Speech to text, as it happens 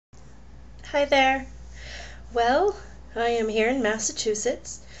Hi there. Well, I am here in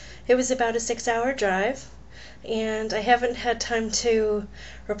Massachusetts. It was about a 6-hour drive, and I haven't had time to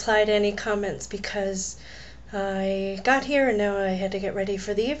reply to any comments because I got here and now I had to get ready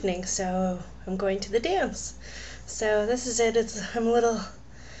for the evening, so I'm going to the dance. So this is it.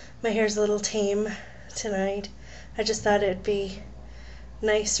 My hair's a little tame tonight. I just thought it'd be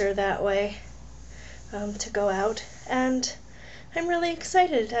nicer that way to go out, and I'm really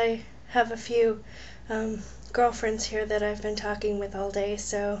excited. I have a few girlfriends here that I've been talking with all day,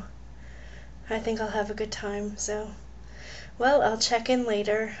 so I think I'll have a good time. So, well, I'll check in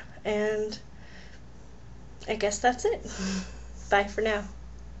later, and I guess that's it. Bye for now.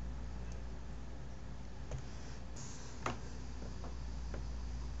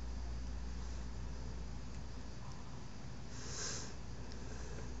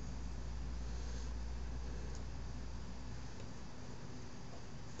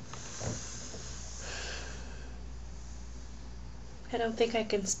 I don't think I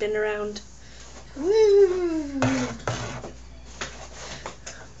can spin around. Woo!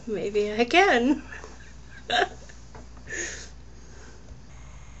 Maybe I can.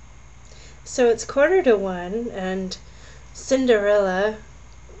 So it's 1:45, and Cinderella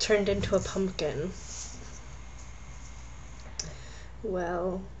turned into a pumpkin.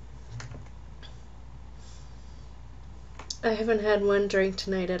 Well, I haven't had one drink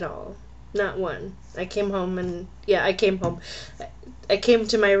tonight at all. Not one. I came home and, I came home. I came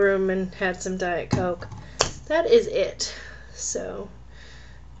to my room and had some Diet Coke. That is it. So,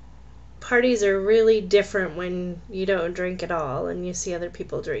 parties are really different when you don't drink at all and you see other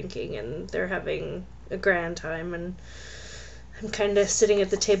people drinking and they're having a grand time, and I'm kind of sitting at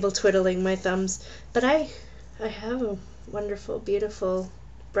the table twiddling my thumbs. But I have a wonderful, beautiful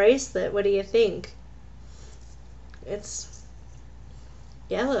bracelet. What do you think? It's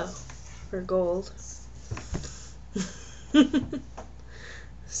yellow or gold.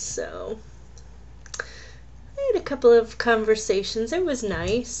 So, I had a couple of conversations. It was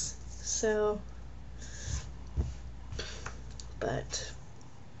nice. So, but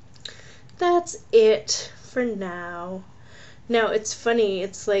that's it for now. Now, it's funny.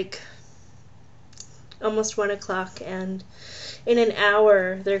 It's like almost 1 o'clock, and in an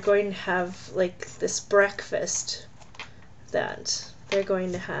hour they're going to have like this breakfast that they're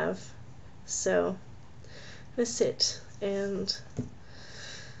going to have. So that's it, and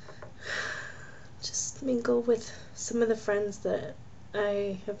just mingle with some of the friends that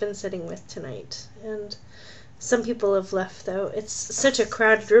I have been sitting with tonight. And some people have left, though. It's such a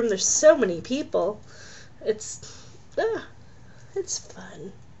crowded room. There's so many people. It's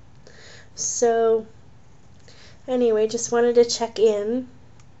fun. So anyway, just wanted to check in,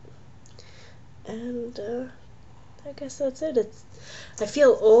 and I guess that's it. I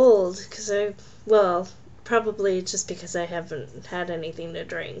feel old because probably just because I haven't had anything to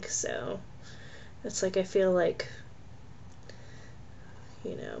drink, so it's like I feel like,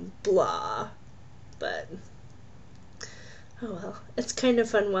 blah. But, oh well. It's kind of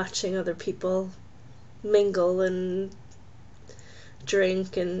fun watching other people mingle and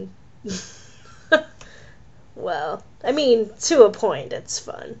drink and, well, I mean, to a point it's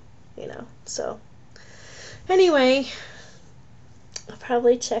fun, so. Anyway, I'll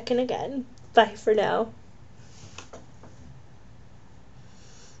probably check in again. Bye for now.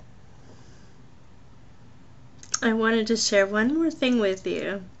 I wanted to share one more thing with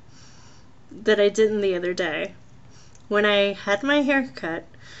you that I didn't the other day. When I had my hair cut,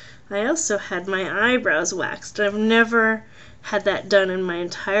 I also had my eyebrows waxed. I've never had that done in my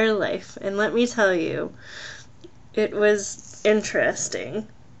entire life, and let me tell you, it was interesting.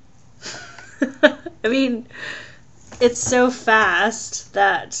 I mean, it's so fast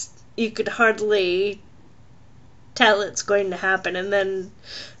that you could hardly tell it's going to happen, and then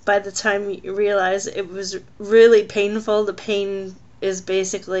by the time you realize it was really painful, the pain is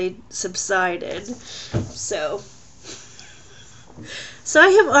basically subsided. So I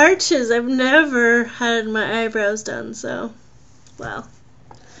have arches. I've never had my eyebrows done, so, well.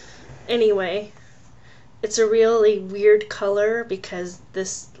 Anyway, it's a really weird color because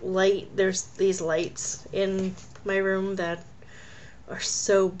there's these lights in my room that are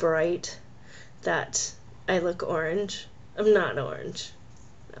so bright that I look orange. I'm not orange.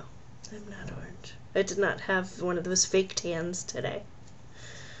 No, I'm not orange. I did not have one of those fake tans today.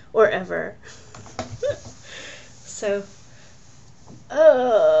 Or ever. So,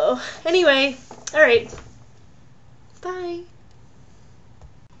 anyway, alright. Bye.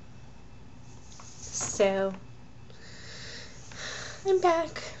 So, I'm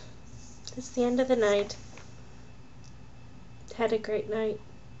back. It's the end of the night. Had a great night.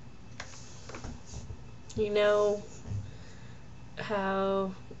 You know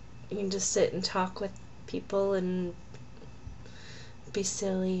how you can just sit and talk with people and be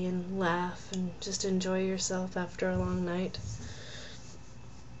silly and laugh and just enjoy yourself after a long night?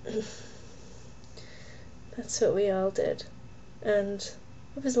 That's what we all did. And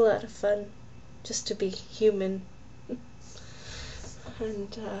it was a lot of fun just to be human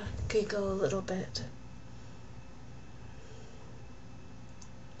and giggle a little bit.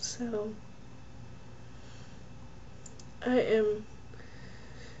 So, I am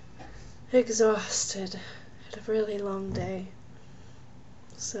exhausted. Had a really long day.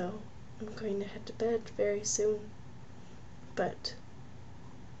 So, I'm going to head to bed very soon. But,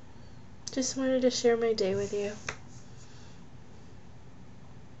 just wanted to share my day with you.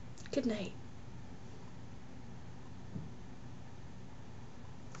 Good night.